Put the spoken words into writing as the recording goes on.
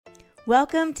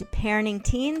Welcome to Parenting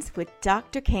Teens with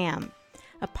Dr. Cam,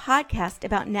 a podcast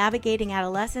about navigating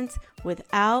adolescence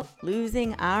without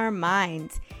losing our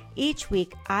minds. Each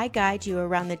week, I guide you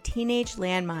around the teenage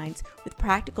landmines with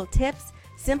practical tips,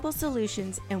 simple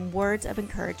solutions, and words of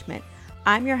encouragement.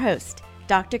 I'm your host,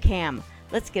 Dr. Cam.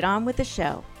 Let's get on with the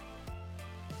show.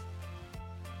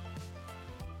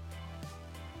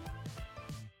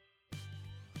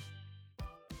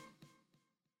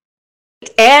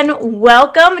 And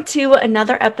welcome to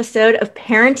another episode of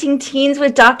Parenting Teens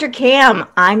with Dr. Cam.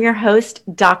 I'm your host,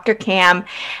 Dr. Cam.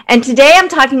 And today I'm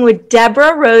talking with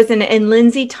Deborah Rosen and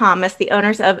Lindsay Thomas, the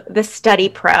owners of The Study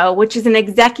Pro, which is an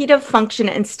executive function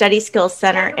and study skills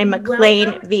center in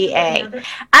McLean, VA.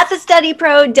 At The Study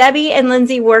Pro, Debbie and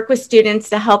Lindsay work with students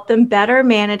to help them better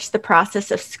manage the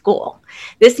process of school.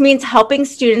 This means helping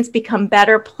students become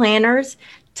better planners,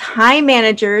 time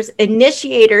managers,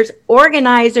 initiators,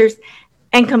 organizers,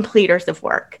 and completers of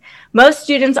work. Most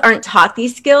students aren't taught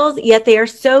these skills, yet they are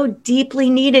so deeply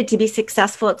needed to be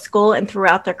successful at school and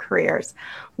throughout their careers.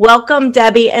 Welcome,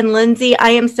 Debbie and Lindsay. I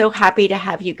am so happy to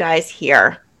have you guys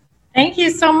here. Thank you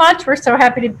so much. We're so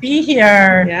happy to be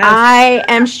here. Yes. I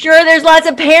am sure there's lots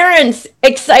of parents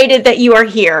excited that you are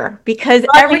here because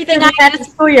everything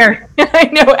I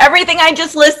know, everything I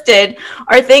just listed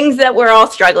are things that we're all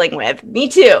struggling with. Me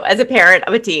too, as a parent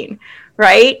of a teen,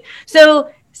 right? So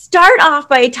start off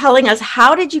by telling us,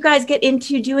 how did you guys get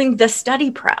into doing The Study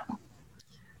Pro?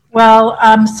 Well,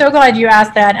 I'm so glad you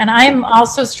asked that. And I'm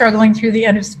also struggling through the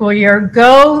end of school year.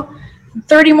 Go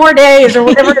 30 more days or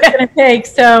whatever it's going to take.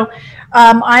 So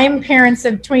I'm parents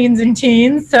of tweens and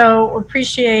teens, so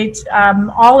appreciate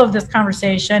all of this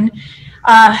conversation.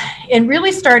 It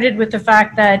really started with the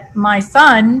fact that my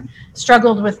son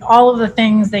struggled with all of the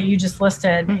things that you just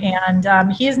listed.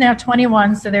 And he is now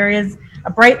 21, so there is a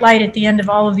bright light at the end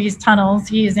of all of these tunnels.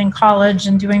 He is in college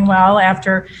and doing well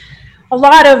after a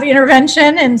lot of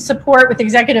intervention and support with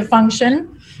executive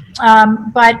function.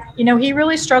 But, you know, he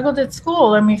really struggled at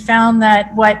school, and we found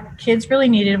that what kids really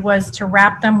needed was to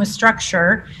wrap them with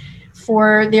structure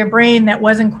for their brain that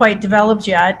wasn't quite developed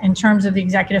yet in terms of the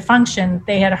executive function.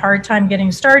 They had a hard time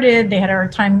getting started. They had a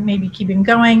hard time maybe keeping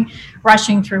going,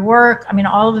 rushing through work. I mean,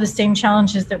 all of the same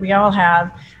challenges that we all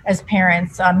have as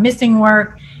parents, missing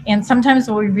work. And sometimes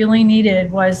what we really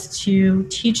needed was to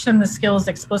teach them the skills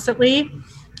explicitly,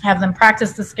 have them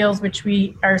practice the skills, which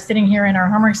we are sitting here in our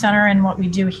homework center and what we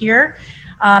do here.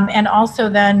 And also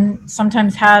then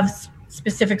sometimes have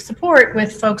specific support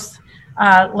with folks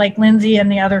like Lindsay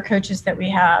and the other coaches that we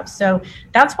have. So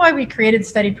that's why we created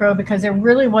Study Pro, because there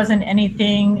really wasn't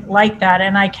anything like that.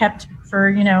 And I kept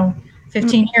for,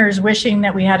 15 years wishing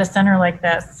that we had a center like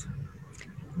this.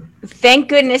 Thank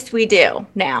goodness we do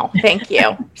now. Thank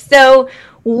you. So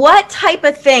what type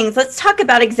of things, let's talk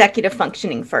about executive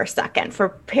functioning for a second for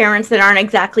parents that aren't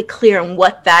exactly clear on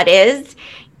what that is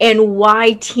and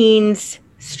why teens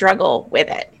struggle with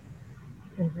it.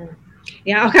 Mm-hmm.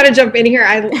 Yeah, I'll kind of jump in here.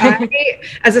 I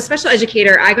as a special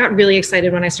educator, I got really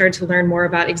excited when I started to learn more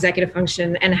about executive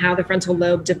function and how the frontal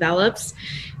lobe develops,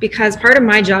 because part of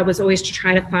my job was always to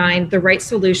try to find the right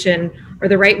solution or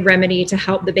the right remedy to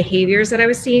help the behaviors that I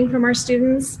was seeing from our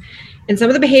students. And some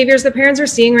of the behaviors that parents are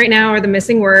seeing right now are the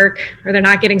missing work, or they're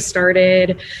not getting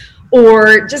started,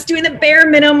 or just doing the bare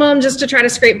minimum just to try to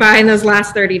scrape by in those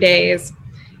last 30 days.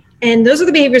 And those are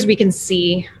the behaviors we can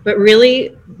see, but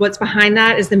really what's behind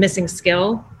that is the missing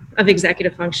skill of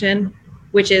executive function,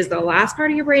 which is the last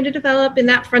part of your brain to develop in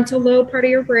that frontal lobe part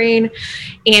of your brain.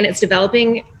 And it's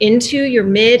developing into your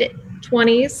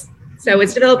mid-20s. So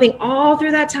it's developing all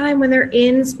through that time when they're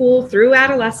in school through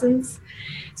adolescence.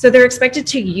 So they're expected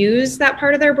to use that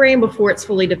part of their brain before it's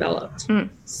fully developed.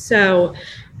 So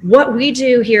what we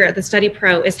do here at the Study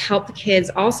Pro is help the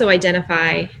kids also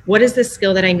identify what is this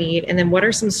skill that I need, and then what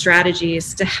are some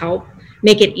strategies to help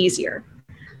make it easier.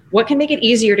 What can make it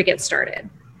easier to get started?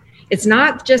 It's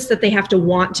not just that they have to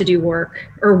want to do work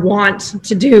or want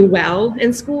to do well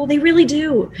in school. They really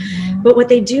do. Mm-hmm. But what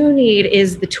they do need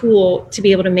is the tool to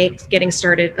be able to make getting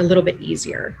started a little bit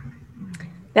easier.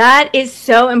 That is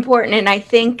so important. And I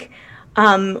think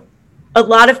a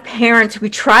lot of parents, we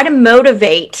try to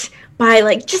motivate by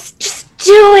like, just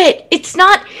do it. It's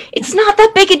not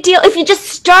that big a deal. If you just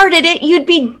started it, you'd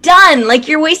be done. Like,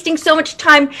 you're wasting so much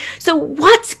time. So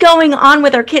what's going on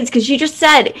with our kids? Because you just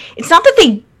said, it's not that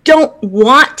they don't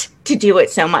want to do it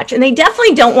so much, and they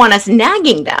definitely don't want us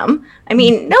nagging them. I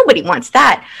mean, nobody wants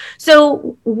that.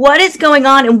 So what is going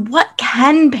on, and what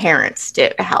can parents do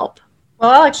to help?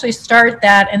 Well, I'll actually start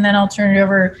that, and then I'll turn it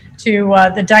over to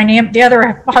the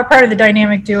other part of the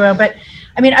dynamic duo. But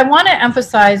I mean, I want to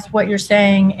emphasize what you're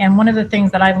saying. And one of the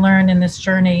things that I've learned in this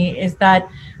journey is that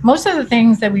most of the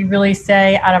things that we really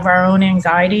say out of our own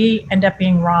anxiety end up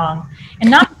being wrong. And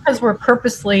not because we're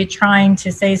purposely trying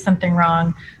to say something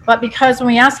wrong, but because when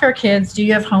we ask our kids, do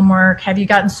you have homework? Have you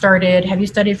gotten started? Have you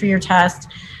studied for your test?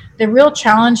 The real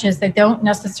challenge is they don't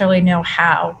necessarily know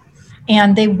how.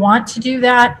 And they want to do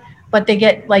that, but they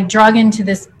get like dragged into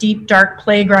this deep, dark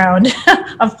playground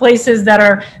of places that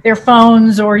are their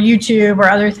phones or YouTube or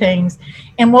other things.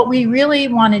 And what we really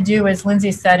want to do, as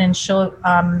Lindsay said, and she'll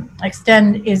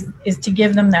extend, is to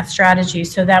give them that strategy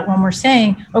so that when we're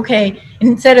saying, okay,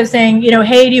 instead of saying,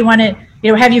 hey, do you want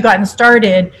to, have you gotten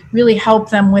started, really help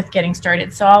them with getting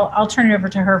started. So I'll turn it over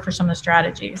to her for some of the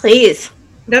strategies. Please.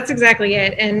 That's exactly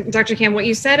it. And Dr. Cam, what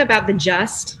you said about the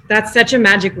just, that's such a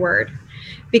magic word,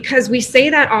 because we say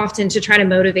that often to try to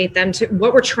motivate them to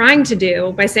what we're trying to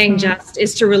do by saying just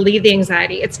is to relieve the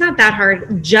anxiety. It's not that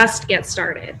hard, just get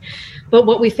started. But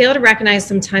what we fail to recognize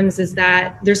sometimes is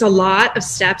that there's a lot of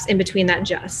steps in between that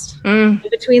in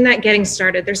between that getting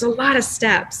started, there's a lot of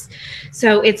steps.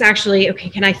 So it's actually, okay,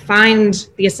 can I find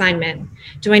the assignment?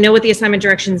 Do I know what the assignment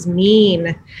directions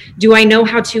mean? Do I know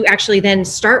how to actually then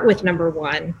start with number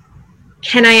one?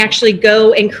 Can I actually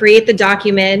go and create the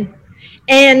document?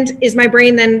 And is my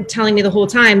brain then telling me the whole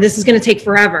time, this is going to take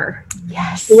forever?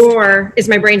 Yes. Or is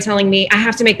my brain telling me I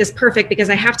have to make this perfect because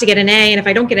I have to get an A, and if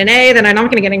I don't get an A, then I'm not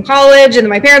going to get in college, and then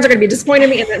my parents are going to be disappointed in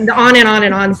me, and the on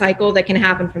and on cycle that can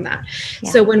happen from that. Yeah.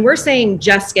 So when we're saying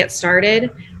just get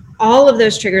started, all of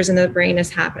those triggers in the brain is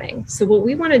happening. So what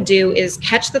we want to do is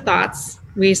catch the thoughts.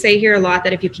 We say here a lot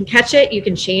that if you can catch it, you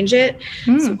can change it.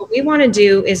 So what we want to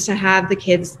do is to have the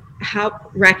kids help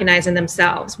recognize in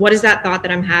themselves, what is that thought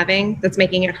that I'm having that's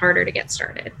making it harder to get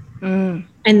started?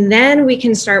 And then we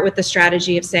can start with the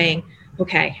strategy of saying,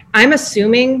 okay, I'm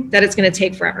assuming that it's going to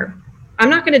take forever. I'm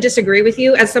not going to disagree with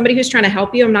you as somebody who's trying to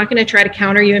help you. I'm not going to try to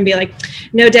counter you and be like,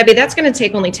 no, Debbie, that's going to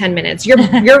take only 10 minutes.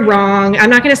 You're wrong. I'm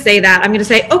not going to say that. I'm going to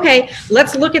say, okay,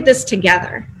 let's look at this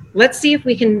together. Let's see if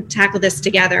we can tackle this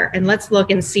together, and let's look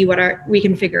and see what we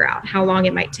can figure out how long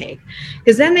it might take.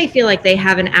 Because then they feel like they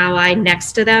have an ally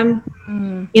next to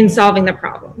them in solving the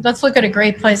problem. Let's look at a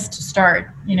great place to start.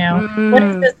 What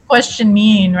does this question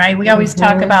mean, right? We always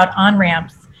talk about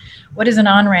on-ramps. What is an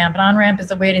on-ramp? An on-ramp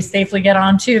is a way to safely get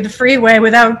onto the freeway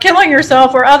without killing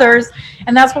yourself or others.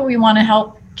 And that's what we want to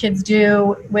help kids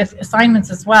do with assignments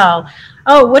as well.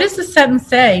 Oh, what does this sentence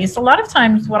say? So a lot of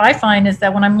times what I find is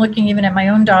that when I'm looking even at my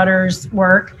own daughter's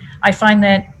work, I find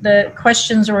that the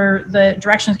questions or the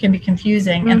directions can be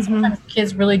confusing. And sometimes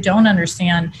kids really don't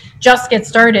understand. Just get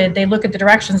started. They look at the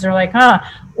directions. They're like,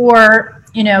 or,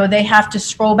 they have to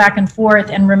scroll back and forth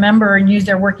and remember and use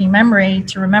their working memory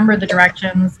to remember the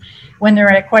directions when they're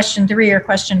at question 3 or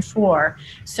question 4.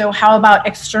 So how about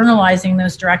externalizing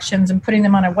those directions and putting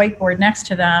them on a whiteboard next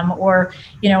to them, or,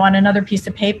 on another piece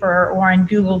of paper, or on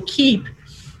Google Keep,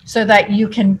 so that you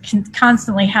can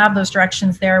constantly have those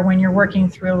directions there when you're working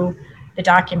through the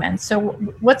document. So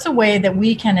what's a way that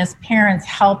we can, as parents,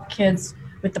 help kids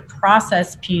with the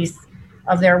process piece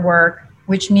of their work,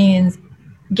 which means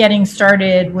getting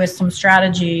started with some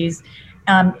strategies,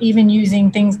 even using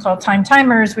things called time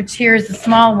timers, which here is a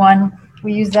small one.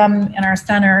 We use them in our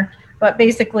center, but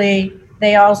basically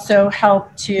they also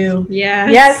help to.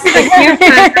 Yes.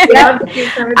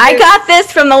 I got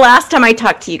this from the last time I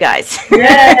talked to you guys.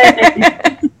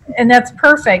 And that's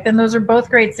perfect. And those are both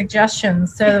great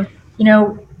suggestions. So,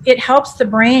 it helps the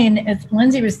brain, as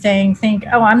Lindsay was saying, think,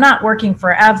 oh, I'm not working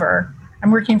forever.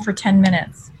 I'm working for 10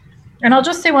 minutes. And I'll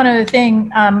just say one other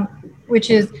thing, which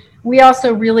is we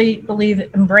also really believe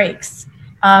in breaks.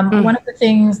 One of the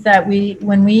things that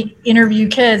when we interview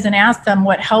kids and ask them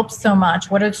what helps so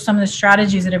much, what are some of the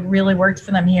strategies that have really worked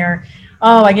for them here?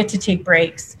 Oh, I get to take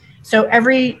breaks. So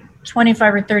every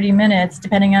 25 or 30 minutes,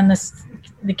 depending on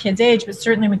the kid's age, but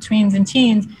certainly with tweens and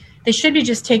teens, they should be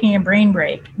just taking a brain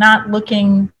break, not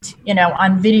looking,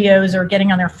 on videos or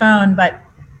getting on their phone, but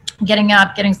getting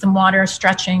up, getting some water,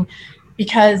 stretching,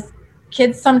 because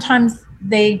kids sometimes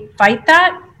they fight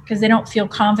that because they don't feel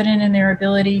confident in their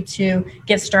ability to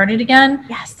get started again.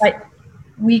 Yes. But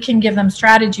we can give them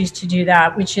strategies to do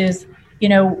that, which is,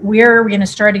 where are we going to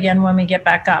start again when we get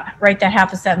back up? Write that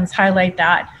half a sentence, highlight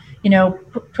that,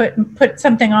 put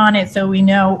something on it so we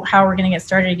know how we're going to get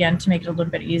started again to make it a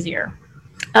little bit easier.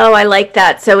 Oh, I like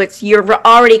that. So you're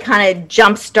already kind of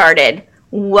jump started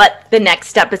what the next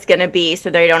step is going to be, so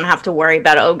they don't have to worry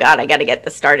about, oh God, I got to get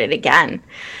this started again.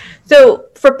 So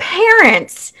for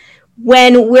parents,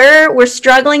 when we're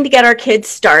struggling to get our kids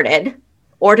started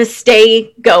or to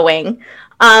stay going,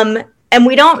 and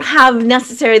we don't have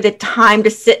necessarily the time to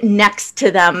sit next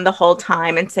to them the whole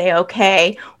time and say,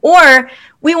 okay, or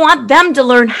we want them to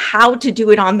learn how to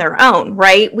do it on their own,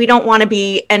 right? We don't want to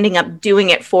be ending up doing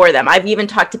it for them. I've even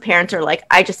talked to parents who are like,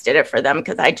 I just did it for them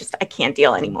because I can't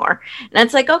deal anymore. And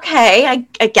it's like, okay,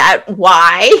 I get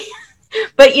why,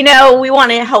 but we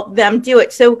want to help them do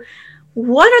it. So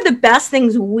what are the best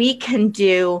things we can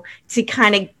do to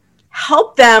kind of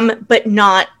help them, but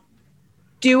not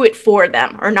do it for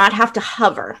them or not have to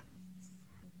hover?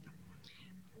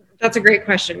 That's a great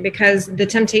question, because the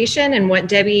temptation and what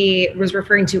Debbie was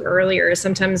referring to earlier is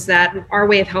sometimes that our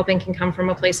way of helping can come from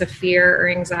a place of fear or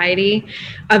anxiety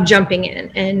of jumping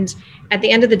in. And at the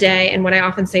end of the day, and what I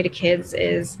often say to kids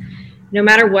is, no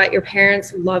matter what, your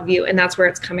parents love you, and that's where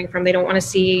it's coming from. They don't want to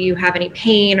see you have any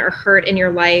pain or hurt in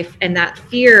your life, and that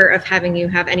fear of having you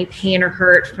have any pain or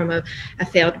hurt from a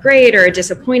failed grade or a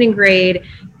disappointing grade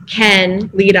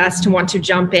can lead us to want to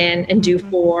jump in and do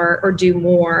or do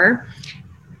more.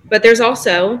 But there's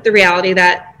also the reality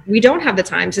that we don't have the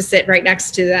time to sit right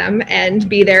next to them and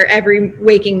be there every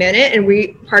waking minute.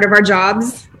 And part of our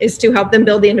jobs is to help them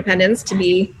build the independence to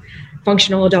be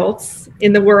functional adults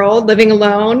in the world, living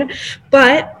alone.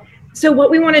 But so what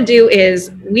we want to do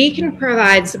is we can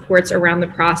provide supports around the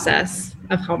process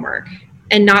of homework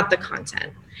and not the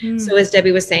content. So as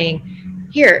Debbie was saying,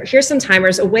 here's some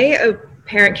timers. A way a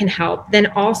parent can help, then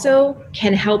also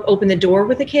can help open the door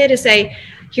with a kid to say,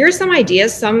 here's some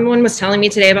ideas. Someone was telling me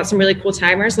today about some really cool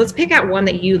timers. Let's pick out one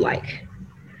that you like.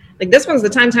 Like this one's the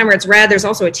time timer, it's red. There's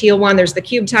also a teal one. There's the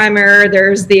cube timer.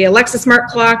 There's the Alexa smart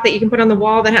clock that you can put on the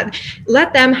wall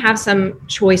let them have some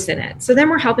choice in it. So then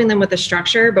we're helping them with the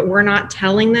structure, but we're not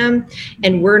telling them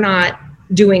and we're not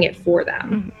doing it for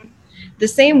them. Mm-hmm. The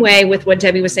same way with what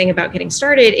Debbie was saying about getting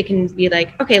started, it can be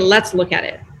like, okay, let's look at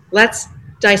it. Let's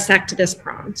dissect this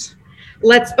prompt.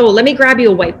 Let me grab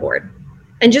you a whiteboard.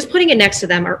 And just putting it next to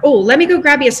them, or, let me go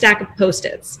grab you a stack of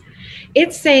Post-its.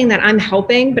 It's saying that I'm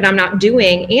helping, but I'm not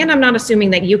doing, and I'm not assuming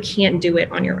that you can't do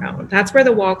it on your own. That's where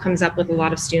the wall comes up with a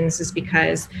lot of students, is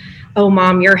because, oh,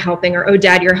 mom, you're helping, or, oh,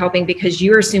 dad, you're helping because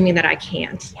you're assuming that I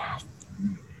can't. Yes.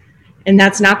 And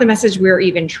that's not the message we're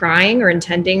even trying or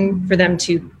intending for them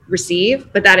to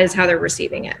receive, but that is how they're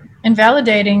receiving it. And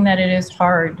validating that it is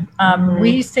hard.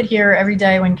 We sit here every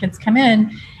day when kids come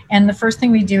in, and the first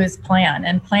thing we do is plan.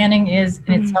 And planning is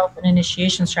in itself an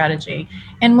initiation strategy.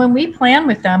 And when we plan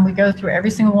with them, we go through every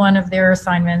single one of their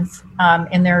assignments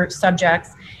in their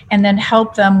subjects, and then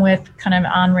help them with kind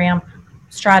of on-ramp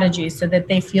strategies so that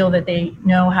they feel that they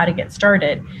know how to get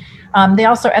started. They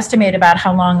also estimate about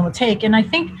how long it will take. And I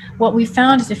think what we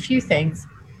found is a few things.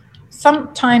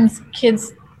 Sometimes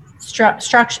kids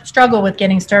struggle with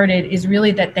getting started is really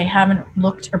that they haven't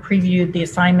looked or previewed the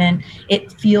assignment.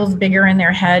 It feels bigger in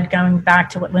their head, going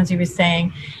back to what Lindsay was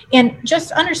saying. And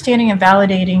just understanding and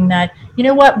validating that, you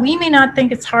know what, we may not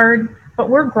think it's hard, but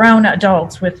we're grown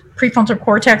adults with prefrontal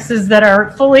cortexes that are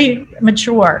fully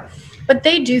mature. But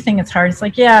they do think it's hard. It's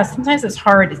like, yeah, sometimes it's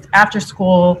hard. It's after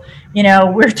school,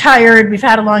 we're tired, we've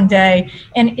had a long day.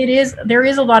 And there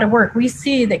is a lot of work. We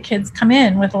see that kids come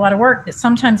in with a lot of work that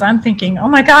sometimes I'm thinking, oh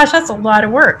my gosh, that's a lot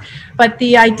of work. But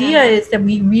the idea is that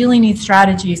we really need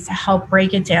strategies to help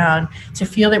break it down, to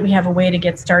feel that we have a way to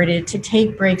get started, to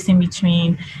take breaks in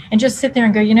between, and just sit there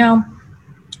and go,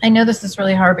 I know this is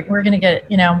really hard, but we're going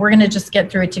to just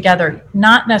get through it together.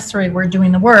 Not necessarily we're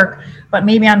doing the work, but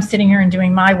maybe I'm sitting here and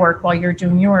doing my work while you're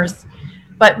doing yours.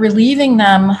 But relieving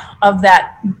them of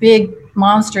that big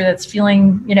monster that's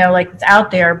feeling, like it's out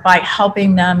there, by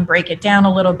helping them break it down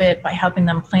a little bit, by helping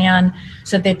them plan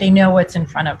so that they know what's in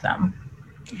front of them.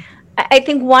 I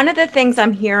think one of the things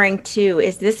I'm hearing too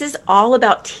is this is all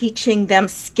about teaching them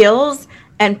skills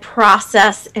and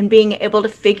process and being able to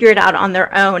figure it out on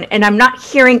their own. And I'm not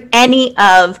hearing any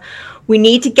of, we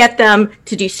need to get them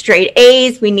to do straight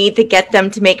A's. We need to get them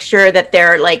to make sure that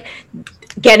they're like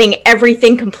getting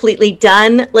everything completely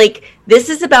done. Like, this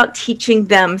is about teaching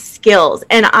them skills.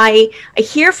 And I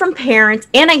hear from parents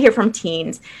and I hear from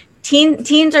teens.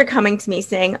 Teens are coming to me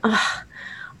saying,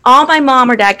 all my mom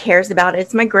or dad cares about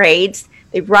is my grades.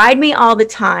 They ride me all the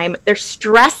time. They're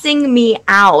stressing me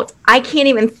out. I can't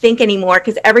even think anymore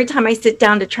because every time I sit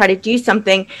down to try to do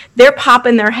something, they're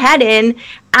popping their head in,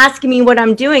 asking me what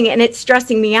I'm doing, and it's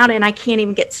stressing me out and I can't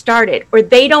even get started. Or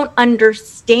they don't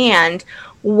understand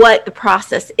what the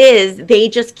process is. They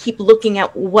just keep looking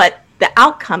at what the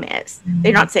outcome is. Mm-hmm.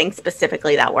 They're not saying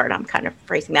specifically that word. I'm kind of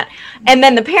phrasing that. And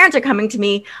then the parents are coming to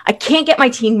me. I can't get my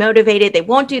teen motivated. They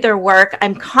won't do their work.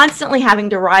 I'm constantly having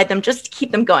to ride them just to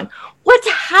keep them going. What's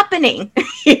happening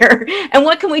here? And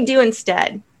what can we do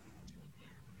instead?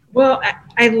 Well,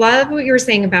 I love what you were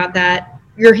saying about that.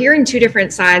 you're hearing two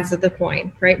different sides of the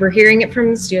coin, right? We're hearing it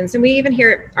from students, and we even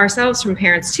hear it ourselves from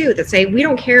parents too, that say, we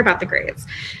don't care about the grades.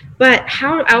 But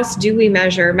how else do we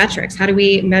measure metrics? How do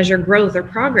we measure growth or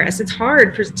progress? It's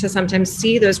hard to sometimes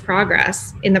see those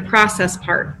progress in the process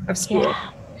part of school.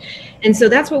 Yeah. And so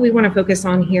that's what we want to focus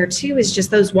on here too, is just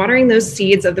those watering those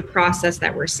seeds of the process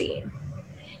that we're seeing.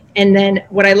 And then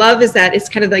what I love is that it's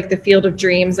kind of like the field of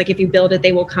dreams. Like if you build it,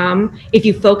 they will come. If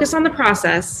you focus on the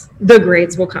process, the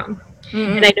grades will come.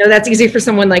 Mm-hmm. And I know that's easy for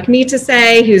someone like me to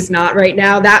say, who's not right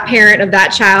now that parent of that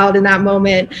child in that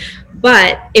moment.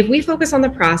 But if we focus on the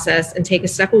process and take a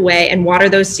step away and water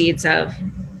those seeds of,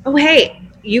 oh, hey,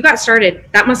 you got started.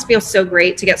 That must feel so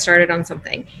great to get started on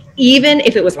something, even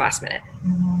if it was last minute.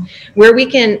 Mm-hmm. Where we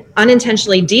can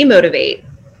unintentionally demotivate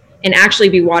and actually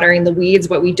be watering the weeds,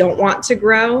 what we don't want to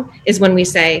grow, is when we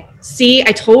say, see,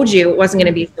 I told you it wasn't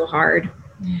going to be so hard.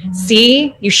 Mm-hmm.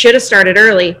 See, you should have started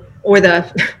early. Or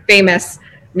the famous,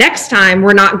 next time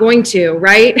we're not going to,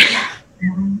 right?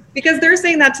 Mm-hmm. Because they're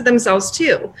saying that to themselves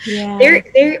too. Yeah.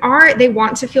 They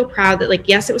want to feel proud that, like,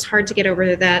 yes, it was hard to get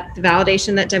over that. The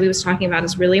validation that Debbie was talking about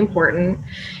is really important,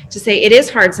 to say it is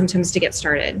hard sometimes to get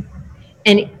started.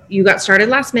 And you got started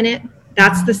last minute.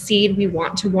 That's the seed we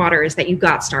want to water, is that you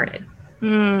got started.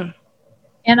 Mm.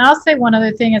 And I'll say one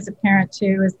other thing as a parent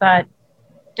too, is that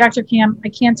Dr. Cam, I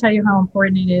can't tell you how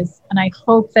important it is. And I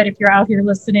hope that if you're out here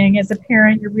listening as a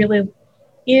parent,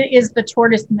 it is the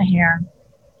tortoise and the hare.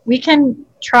 We can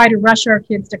try to rush our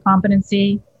kids to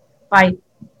competency by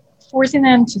forcing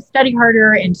them to study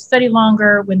harder and study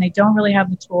longer when they don't really have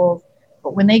the tools.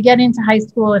 But when they get into high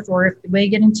school, if they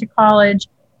get into college,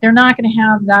 they're not going to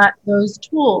have those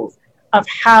tools of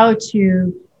how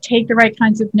to take the right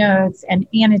kinds of notes and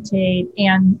annotate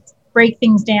and break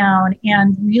things down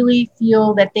and really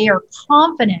feel that they are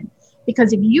confident.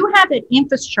 Because if you have that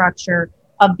infrastructure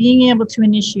of being able to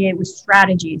initiate with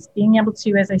strategies, being able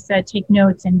to, as I said, take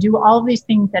notes and do all of these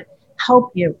things that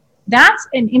help you, that's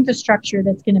an infrastructure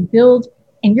that's going to build,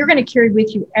 and you're going to carry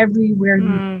with you everywhere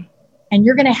you, and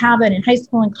you're going to have it in high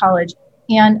school and college.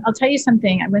 And I'll tell you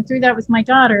something, I went through that with my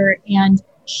daughter, and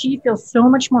she feels so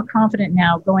much more confident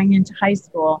now going into high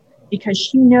school, because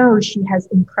she knows she has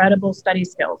incredible study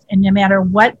skills. And no matter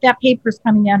what that paper is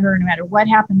coming at her, no matter what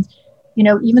happens,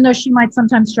 even though she might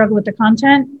sometimes struggle with the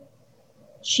content,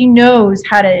 she knows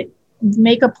how to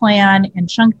make a plan and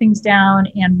chunk things down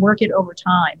and work it over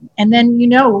time. And then,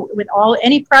 with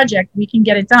any project, we can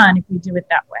get it done if we do it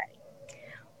that way.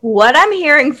 What I'm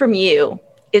hearing from you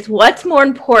is what's more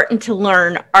important to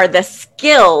learn are the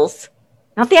skills,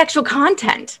 not the actual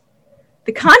content.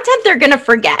 The content they're going to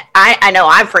forget. I know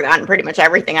I've forgotten pretty much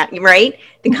everything, right?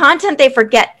 The content they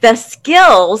forget, the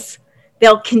skills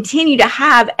they'll continue to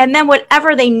have, and then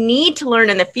whatever they need to learn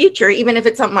in the future, even if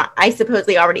it's something I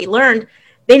supposedly already learned,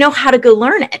 they know how to go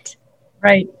learn it.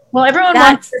 Right. Well, everyone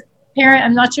wants their parent,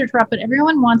 I'm not sure to interrupt, but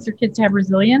everyone wants their kids to have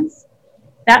resilience.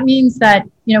 That means that,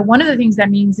 one of the things that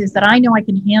means is that I know I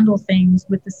can handle things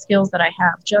with the skills that I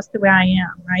have, just the way I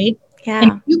am, right? Yeah.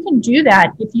 And you can do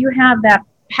that if you have that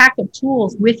pack of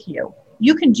tools with you.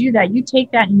 You can do that. You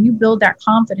take that and you build that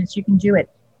confidence. You can do it.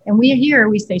 And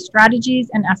we say strategies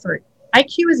and effort.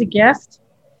 IQ is a gift.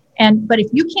 But if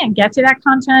you can't get to that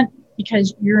content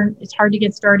because it's hard to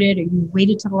get started, or you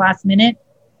waited to the last minute,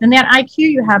 then that IQ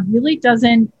you have really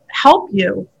doesn't help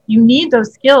you. You need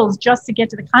those skills just to get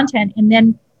to the content. And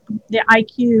then the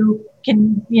IQ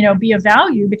can, be of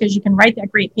value because you can write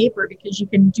that great paper, because you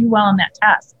can do well on that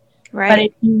test. Right. But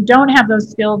if you don't have those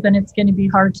skills, then it's going to be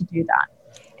hard to do that.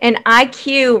 And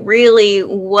IQ, really,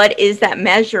 what is that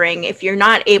measuring? If you're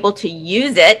not able to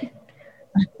use it,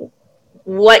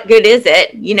 what good is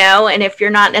it? And if you're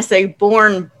not necessarily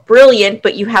born brilliant,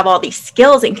 but you have all these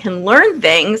skills and can learn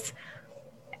things,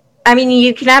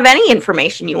 you can have any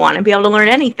information you want and be able to learn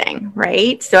anything,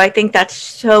 right? So I think that's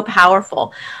so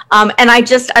powerful. And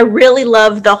I really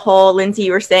love the whole, Lindsay,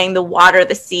 you were saying the water,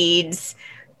 the seeds.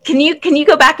 Can you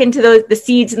go back into the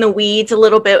seeds and the weeds a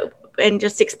little bit and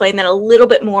just explain that a little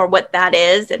bit more, what that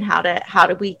is and how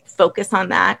do we focus on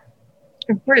that?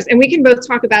 Of course. And we can both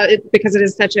talk about it because it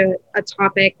is such a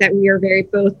topic that we are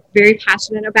both very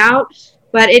passionate about.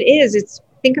 But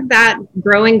think of that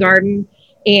growing garden.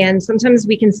 And sometimes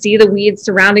we can see the weeds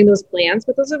surrounding those plants,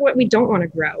 but those are what we don't want to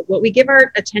grow. What we give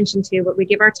our attention to, what we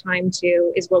give our time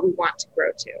to, is what we want to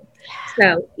grow to.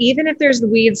 So even if there's the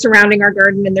weeds surrounding our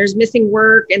garden and there's missing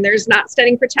work and there's not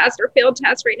studying for tests or failed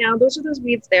tests right now, those are those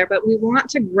weeds there. But we want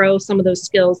to grow some of those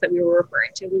skills that we were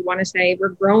referring to. We want to say we're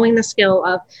growing the skill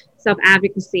of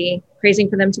self-advocacy,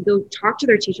 praising for them to go talk to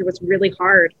their teacher what's really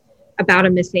hard about a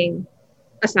missing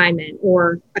assignment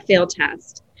or a failed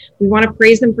test. We want to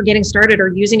praise them for getting started or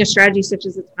using a strategy such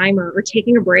as a timer or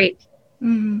taking a break.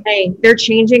 Hey, they're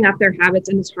changing up their habits,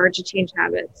 and it's hard to change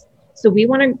habits. So we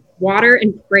want to water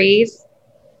and praise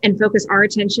and focus our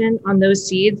attention on those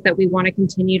seeds that we want to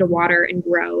continue to water and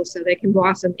grow so they can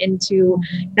blossom into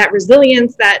that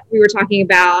resilience that we were talking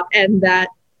about and that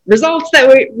results that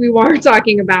we were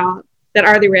talking about that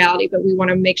are the reality. But we want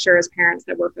to make sure as parents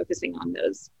that we're focusing on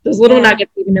those little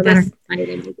nuggets, even no matter how tiny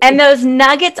they may be. And those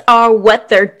nuggets are what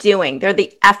they're doing. They're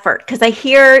the effort. Because I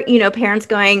hear, parents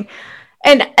going,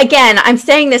 and again, I'm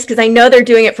saying this because I know they're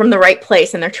doing it from the right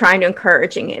place and they're trying to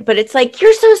encouraging it, but it's like,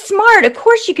 you're so smart. Of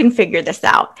course you can figure this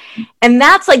out. And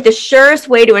that's like the surest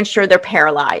way to ensure they're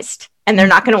paralyzed and they're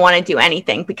not going to want to do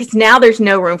anything, because now there's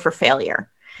no room for failure.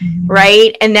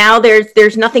 Right. And now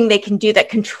there's nothing they can do that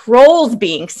controls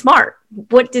being smart.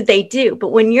 What did they do? But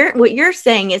what you're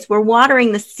saying is we're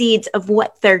watering the seeds of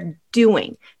what they're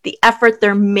doing, the effort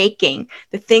they're making,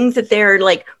 the things that they're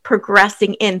like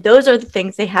progressing in. Those are the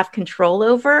things they have control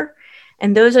over.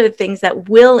 And those are the things that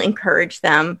will encourage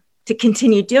them to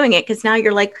continue doing it. Because now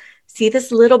you're like, see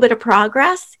this little bit of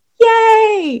progress?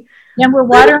 Yay. Yeah, we're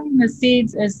watering the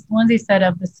seeds, as Lindsay said,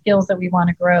 of the skills that we want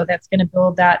to grow. That's going to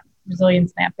build that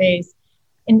resilience in that base.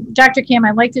 And Dr. Cam,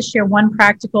 I'd like to share one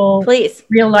practical,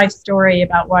 real life story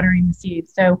about watering the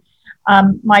seeds. So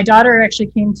my daughter actually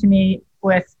came to me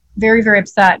with very, very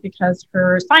upset because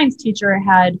her science teacher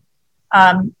had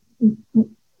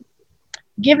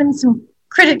given some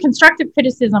constructive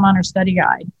criticism on her study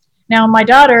guide. Now, my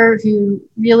daughter, who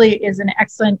really is an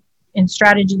excellent in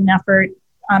strategy and effort,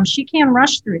 she can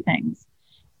rush through things.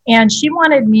 And she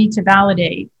wanted me to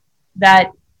validate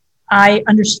that I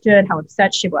understood how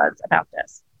upset she was about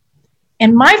this.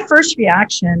 And my first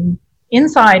reaction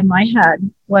inside my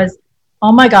head was,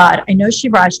 oh my God, I know she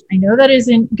rushed. I know that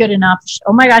isn't good enough.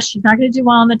 Oh my gosh, she's not going to do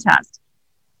well on the test.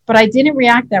 But I didn't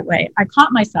react that way. I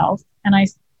caught myself and I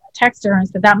texted her and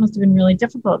said, that must have been really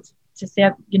difficult to say,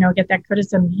 get that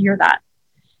criticism, hear that.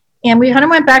 And we kind of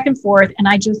went back and forth, and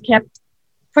I just kept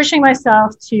pushing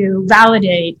myself to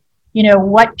validate,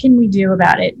 what can we do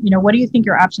about it? What do you think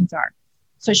your options are?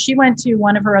 So she went to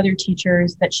one of her other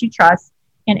teachers that she trusts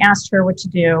and asked her what to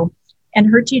do. And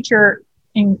her teacher,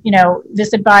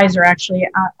 this advisor actually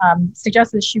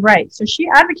suggested she write. So she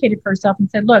advocated for herself and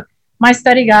said, look, my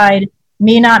study guide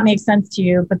may not make sense to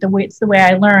you, but it's the way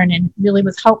I learn, and really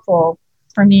was helpful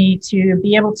for me to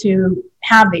be able to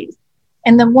have these.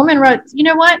 And the woman wrote, you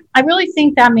know what? I really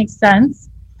think that makes sense.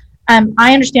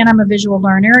 I understand I'm a visual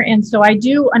learner, and so I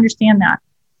do understand that.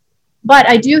 But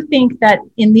I do think that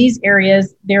in these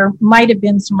areas, there might have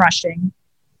been some rushing.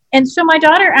 And so my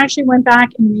daughter actually went back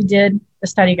and redid the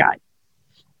study guide.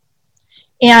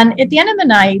 And at the end of the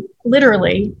night,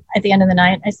 literally at the end of the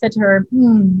night, I said to her,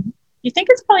 you think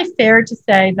it's probably fair to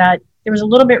say that there was a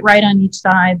little bit right on each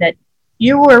side, that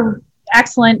you were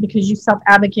excellent because you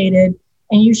self-advocated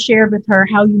and you shared with her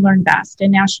how you learn best.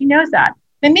 And now she knows that.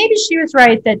 But maybe she was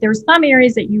right that there were some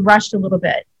areas that you rushed a little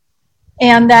bit,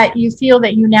 and that you feel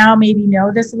that you now maybe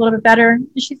know this a little bit better.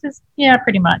 And she says, yeah,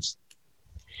 pretty much.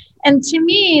 And to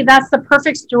me, that's the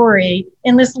perfect story.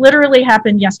 And this literally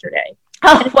happened yesterday.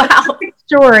 Oh, wow. The perfect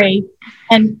story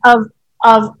and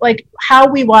of like how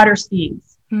we water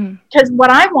seeds. Because what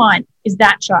I want is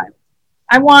that child.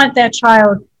 I want that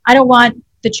child. I don't want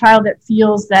the child that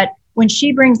feels that when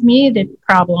she brings me the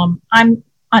problem, I'm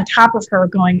on top of her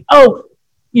going, oh,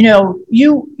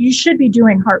 you should be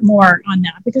doing more on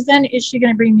that, because then is she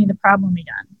going to bring me the problem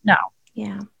again? No.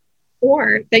 Yeah.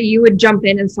 Or that you would jump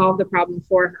in and solve the problem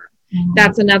for her.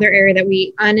 That's another area that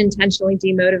we unintentionally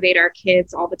demotivate our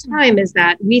kids all the time, is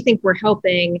that we think we're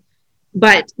helping,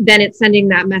 but then it's sending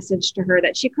that message to her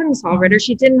that she couldn't solve it, or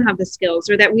she didn't have the skills,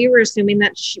 or that we were assuming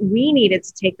that we needed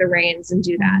to take the reins and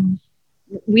do that.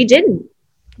 We didn't.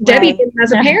 Debbie didn't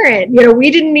as a parent. We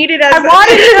didn't need it as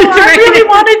I really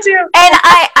wanted to.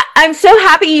 And I'm so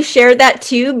happy you shared that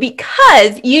too,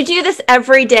 because you do this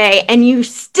every day and you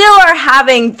still are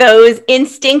having those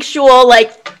instinctual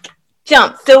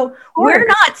jumps. So we're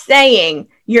not saying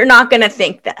you're not going to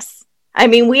think this. I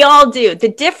mean, we all do. The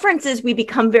difference is we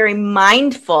become very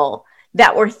mindful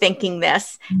that we're thinking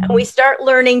this, and we start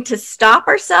learning to stop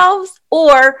ourselves,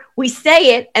 or we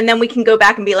say it and then we can go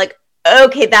back and be like,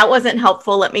 okay, that wasn't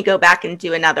helpful. Let me go back and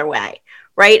do another way.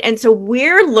 Right. And so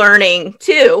we're learning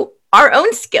too our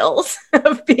own skills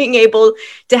of being able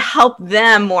to help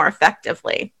them more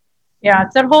effectively. Yeah.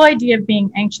 It's that whole idea of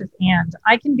being anxious, and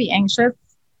I can be anxious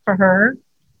for her,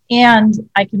 and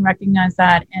I can recognize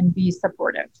that and be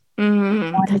supportive.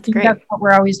 I think that's what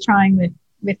we're always trying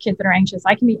with kids that are anxious.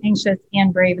 I can be anxious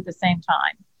and brave at the same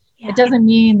time. It doesn't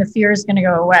mean the fear is going to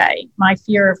go away. My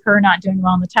fear of her not doing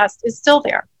well on the test is still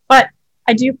there. But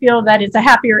I do feel that it's a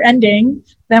happier ending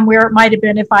than where it might have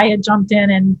been if I had jumped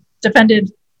in and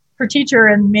defended her teacher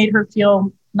and made her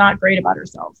feel not great about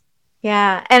herself.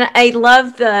 Yeah. And I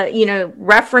love the,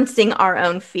 referencing our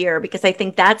own fear, because I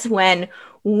think that's when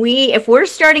if we're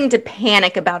starting to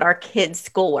panic about our kids'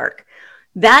 schoolwork,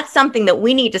 that's something that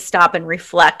we need to stop and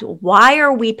reflect. Why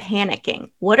are we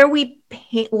panicking? What are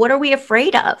we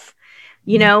afraid of?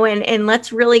 And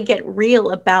let's really get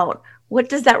real about what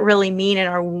does that really mean? And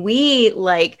are we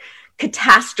like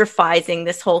catastrophizing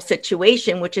this whole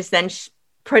situation, which is then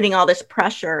putting all this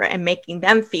pressure and making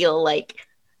them feel like,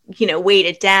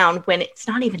 weighted down when it's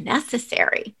not even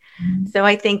necessary. Mm-hmm. So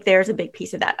I think there's a big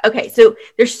piece of that. Okay. So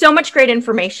there's so much great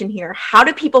information here. How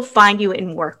do people find you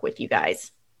and work with you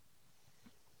guys?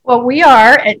 Well, we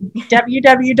are at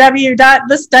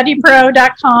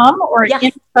www.thestudypro.com or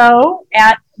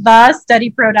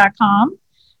info@thestudypro.com.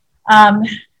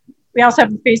 We also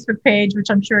have a Facebook page, which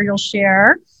I'm sure you'll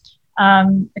share.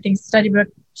 I think Study Pro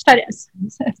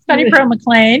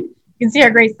McLean. You can see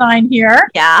our great sign here.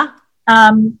 Yeah.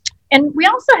 And we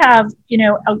also have,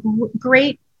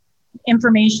 great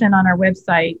information on our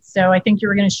website. So I think you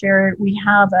were going to share. We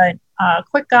have a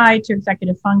quick guide to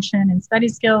executive function and study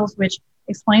skills, which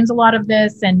explains a lot of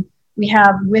this. And we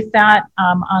have with that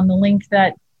on the link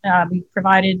that we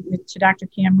provided to Dr.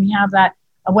 Cam, we have a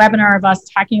webinar of us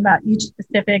talking about each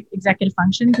specific executive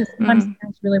function, because sometimes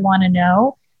parents really want to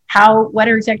know what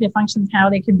are executive functions, how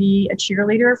they can be a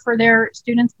cheerleader for their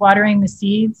students, watering the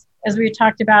seeds, as we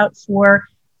talked about, for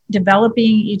developing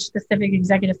each specific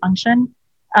executive function.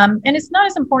 And it's not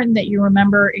as important that you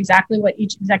remember exactly what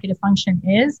each executive function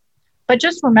is, but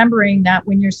just remembering that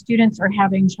when your students are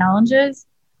having challenges,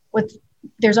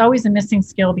 there's always a missing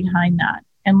skill behind that.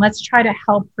 And let's try to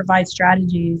help provide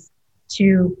strategies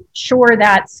to shore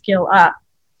that skill up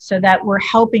so that we're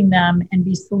helping them and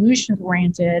be solutions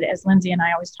oriented, as Lindsay and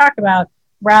I always talk about,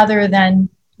 rather than,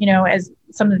 as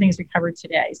some of the things we covered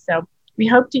today. So we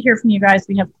hope to hear from you guys.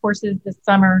 We have courses this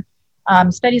summer,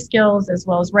 study skills, as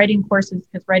well as writing courses,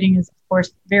 because writing is, of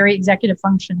course, very executive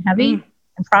function heavy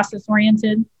and process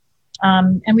oriented.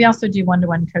 And we also do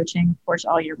one-to-one coaching, of course,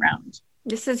 all year round.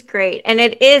 This is great. And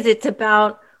it's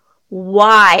about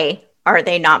why are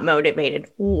they not motivated?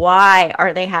 Why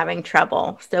are they having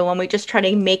trouble? So when we just try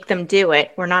to make them do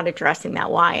it, we're not addressing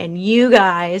that why. And you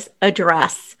guys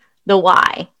address the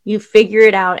why. You figure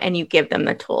it out and you give them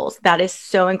the tools. That is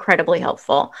so incredibly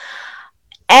helpful.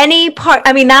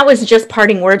 That was just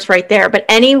parting words right there, but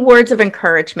any words of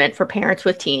encouragement for parents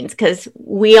with teens, because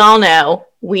we all know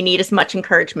we need as much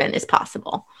encouragement as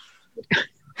possible.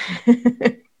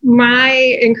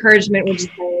 My encouragement would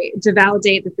just be to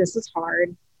validate that this is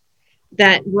hard,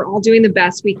 that we're all doing the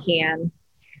best we can.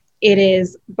 It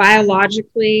is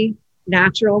biologically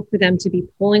natural for them to be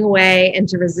pulling away and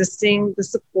to resisting the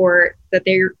support that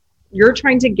you're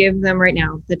trying to give them right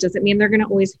now. That doesn't mean they're going to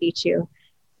always hate you.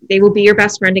 They will be your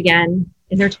best friend again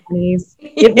in their 20s.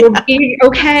 It will be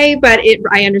okay, but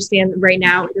I understand that right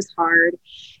now it is hard,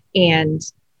 and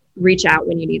reach out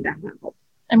when you need that help.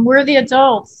 And we're the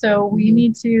adults, so we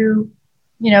need to,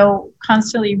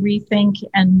 constantly rethink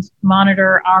and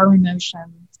monitor our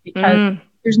emotions, because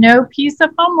there's no piece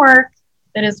of homework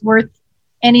that is worth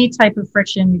any type of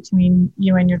friction between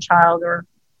you and your child, or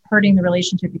hurting the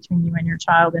relationship between you and your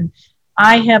child. And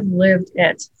I have lived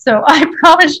it. So I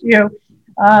promise you,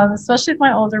 especially with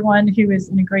my older one, who is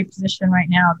in a great position right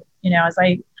now, as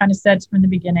I kind of said from the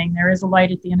beginning, there is a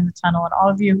light at the end of the tunnel. And all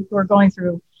of you who are going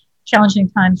through challenging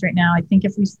times right now, I think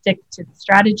if we stick to the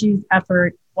strategies,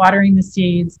 effort, watering the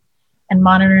seeds, and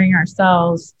monitoring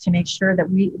ourselves to make sure that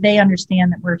they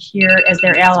understand that we're here as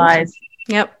their allies.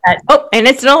 Yep. And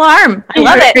it's an alarm. I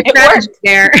love it. It works.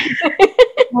 There.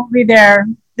 We'll be there.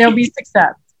 There'll be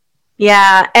success.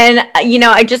 Yeah. And,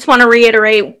 I just want to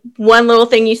reiterate one little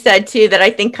thing you said too, that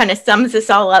I think kind of sums this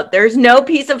all up. There's no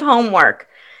piece of homework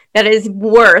that is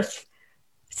worth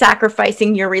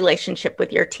sacrificing your relationship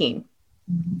with your teen.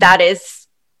 That is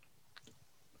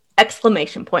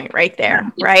exclamation point right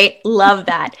there, right? Love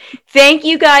that. Thank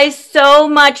you guys so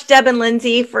much, Deb and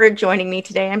Lindsay, for joining me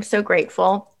today. I'm so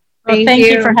grateful. Well, thank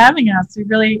you for having us. We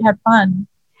really had fun.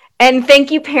 And thank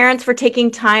you, parents, for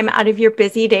taking time out of your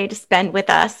busy day to spend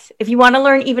with us. If you want to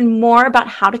learn even more about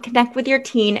how to connect with your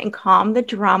teen and calm the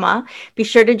drama, be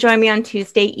sure to join me on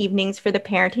Tuesday evenings for the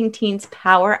Parenting Teens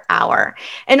Power Hour.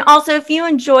 And also, if you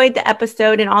enjoyed the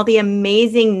episode and all the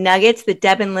amazing nuggets that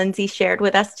Deb and Lindsay shared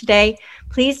with us today,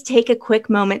 please take a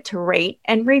quick moment to rate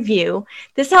and review.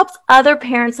 This helps other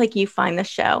parents like you find the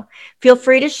show. Feel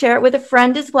free to share it with a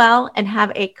friend as well, and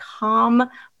have a calm,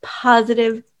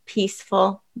 positive,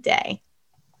 peaceful day.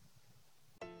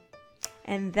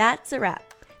 And that's a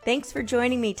wrap. Thanks for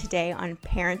joining me today on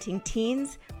Parenting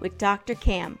Teens with Dr.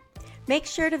 Cam. Make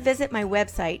sure to visit my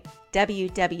website,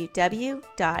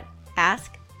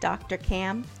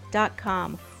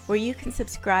 www.askdrcam.com, where you can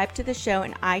subscribe to the show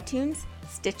in iTunes,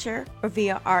 Stitcher, or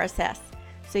via RSS,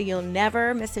 so you'll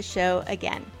never miss a show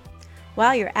again.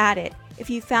 While you're at it, if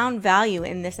you found value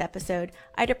in this episode,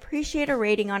 I'd appreciate a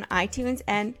rating on iTunes,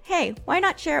 and hey, why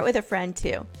not share it with a friend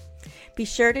too? Be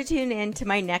sure to tune in to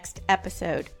my next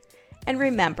episode. And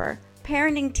remember,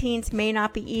 parenting teens may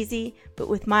not be easy, but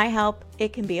with my help,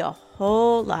 it can be a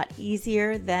whole lot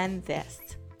easier than this.